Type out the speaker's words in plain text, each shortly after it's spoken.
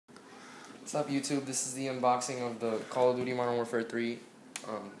What's up, YouTube? This is the unboxing of the Call of Duty Modern Warfare 3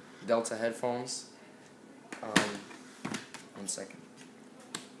 Delta headphones. 1 second.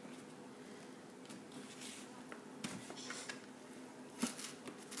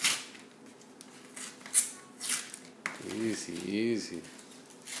 Easy, easy.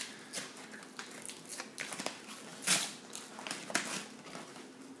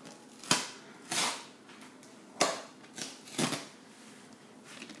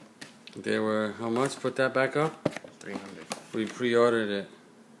 They were, how much? Put that back up? 300. We pre-ordered it.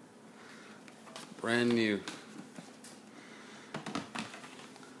 Brand new.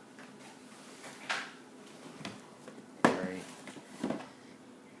 Alright.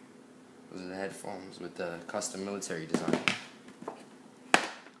 Those are the headphones with the custom military design.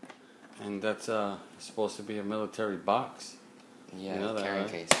 And that's supposed to be a military box. Yeah, you know that, carrying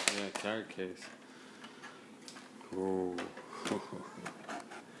right? case. Yeah, carry case. Ooh.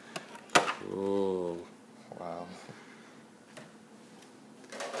 Oh, wow.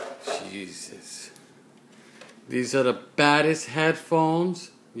 Jesus. These are the baddest headphones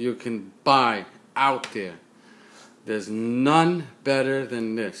you can buy out there. There's none better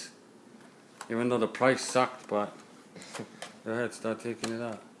than this. Even though the price sucked, but go ahead, start taking it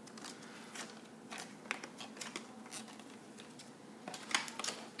out.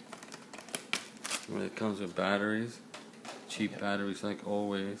 It comes with batteries. Cheap batteries like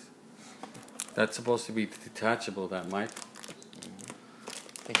always. That's supposed to be detachable, that mic.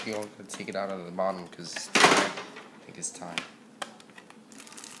 I think you're going to take it out of the bottom because I think it's time.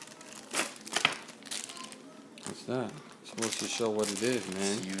 What's that? It's supposed to show what it is,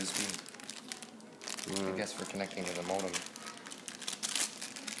 man. It's USB. I guess for connecting to the modem.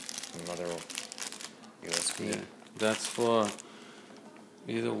 Another USB. Yeah, that's for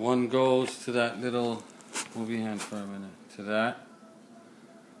either one goes to that little, move your hand for a minute, to that.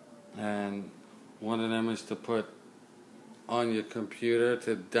 And one of them is to put on your computer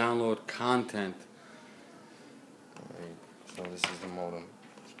to download content. Alright, so this is the modem.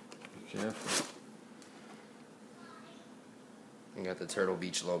 Be careful. You got the Turtle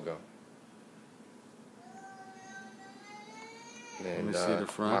Beach logo. Let And me see the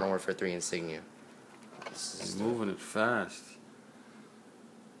front. Modern Warfare 3 insignia. It's moving it fast.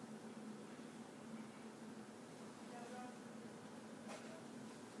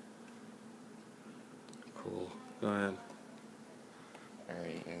 Cool. Go ahead.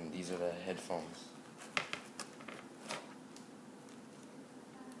 Alright, and these are the headphones.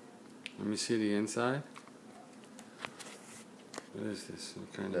 Let me see the inside. What is this?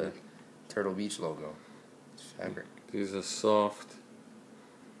 What kind The of... Turtle Beach logo. It's fabric. These are soft.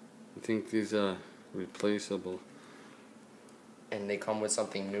 I think these are replaceable. And they come with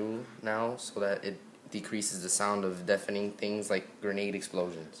something new now so that it decreases the sound of deafening things like grenade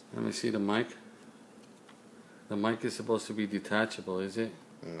explosions. Let me see the mic. The mic is supposed to be detachable, is it?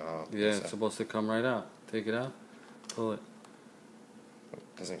 No. Yeah, it's supposed to come right out. Take it out. Pull it.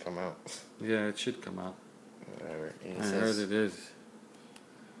 It doesn't come out. Yeah, it should come out. Whatever. I heard it is.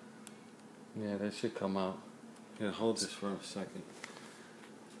 Yeah, that should come out. Here, hold this for a second.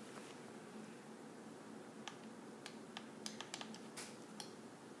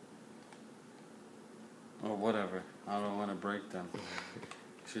 Or whatever. I don't want to break them.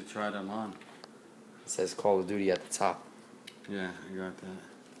 Should try them on. It says Call of Duty at the top. Yeah, I got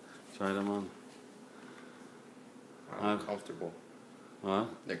that. Try them on. Comfortable. What?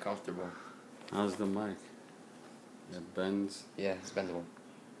 They're comfortable. How's the mic? It bends? Yeah, it's bendable.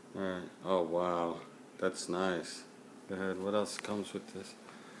 Alright. Oh, wow. That's nice. Go ahead. What else comes with this?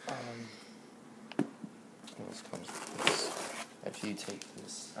 What else comes with this? After you take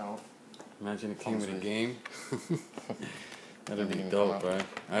this out. Imagine it came with a with- game. That'd be Didn't even dope, come out. right?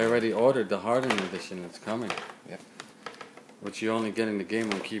 I already ordered the hardened edition. It's coming. Yep. Which you only get in the game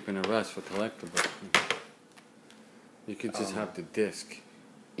when keeping the rest for collectible. You could just have the disc.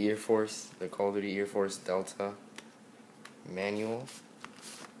 Air Force, the Call of Duty Air Force Delta manual.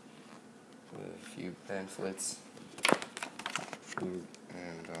 With a few pamphlets. Mm.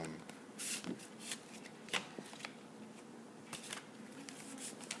 And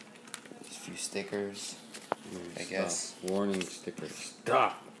just a few stickers, I guess. Warning stickers.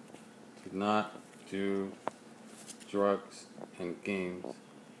 Stop! Do not do drugs and games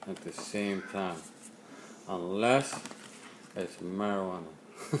at the same time. Unless it's marijuana.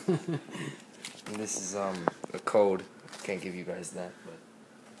 And this is a code. Can't give you guys that, but.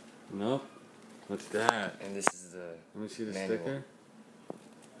 Nope. What's that? And this is the. Let me see the manual. sticker.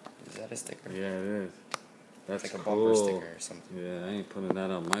 Is that a sticker? Yeah, it is. That's It's like a cool. bumper sticker or something. Yeah, I ain't putting that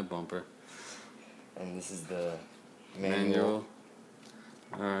on my bumper. And this is the Manual.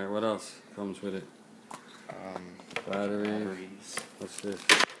 Alright, what else comes with it? Batteries. What's this?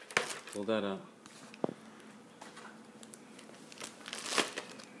 Pull that out.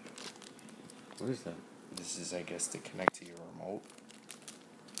 What is that? This is, I guess, to connect to your remote.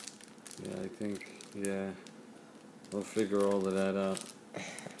 Yeah, I think, yeah. We'll figure all of that out.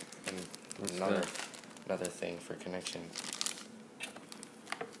 And What's another thing for connection.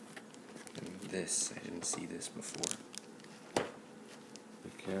 And this, I didn't see this before. Be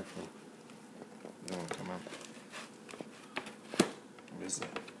careful. No, come on. What is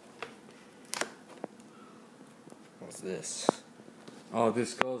that? What's this? Oh,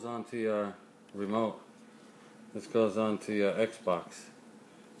 this goes onto your remote. This goes onto your Xbox.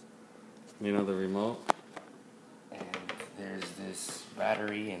 You know the remote? And there's this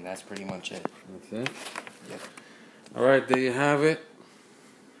battery, and that's pretty much it. That's it? Yep. Alright, there you have it.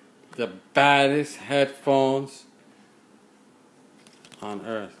 The baddest headphones on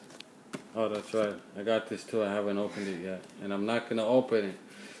earth. Oh, that's right. I got this too. I haven't opened it yet. And I'm not going to open it.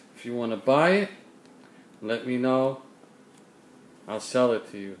 If you want to buy it, let me know. I'll sell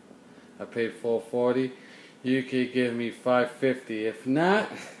it to you. I paid $440. You could give me $550. If not,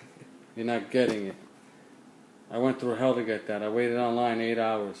 you're not getting it. I went through hell to get that. I waited online 8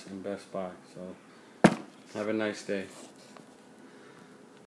 hours in Best Buy. So, have a nice day.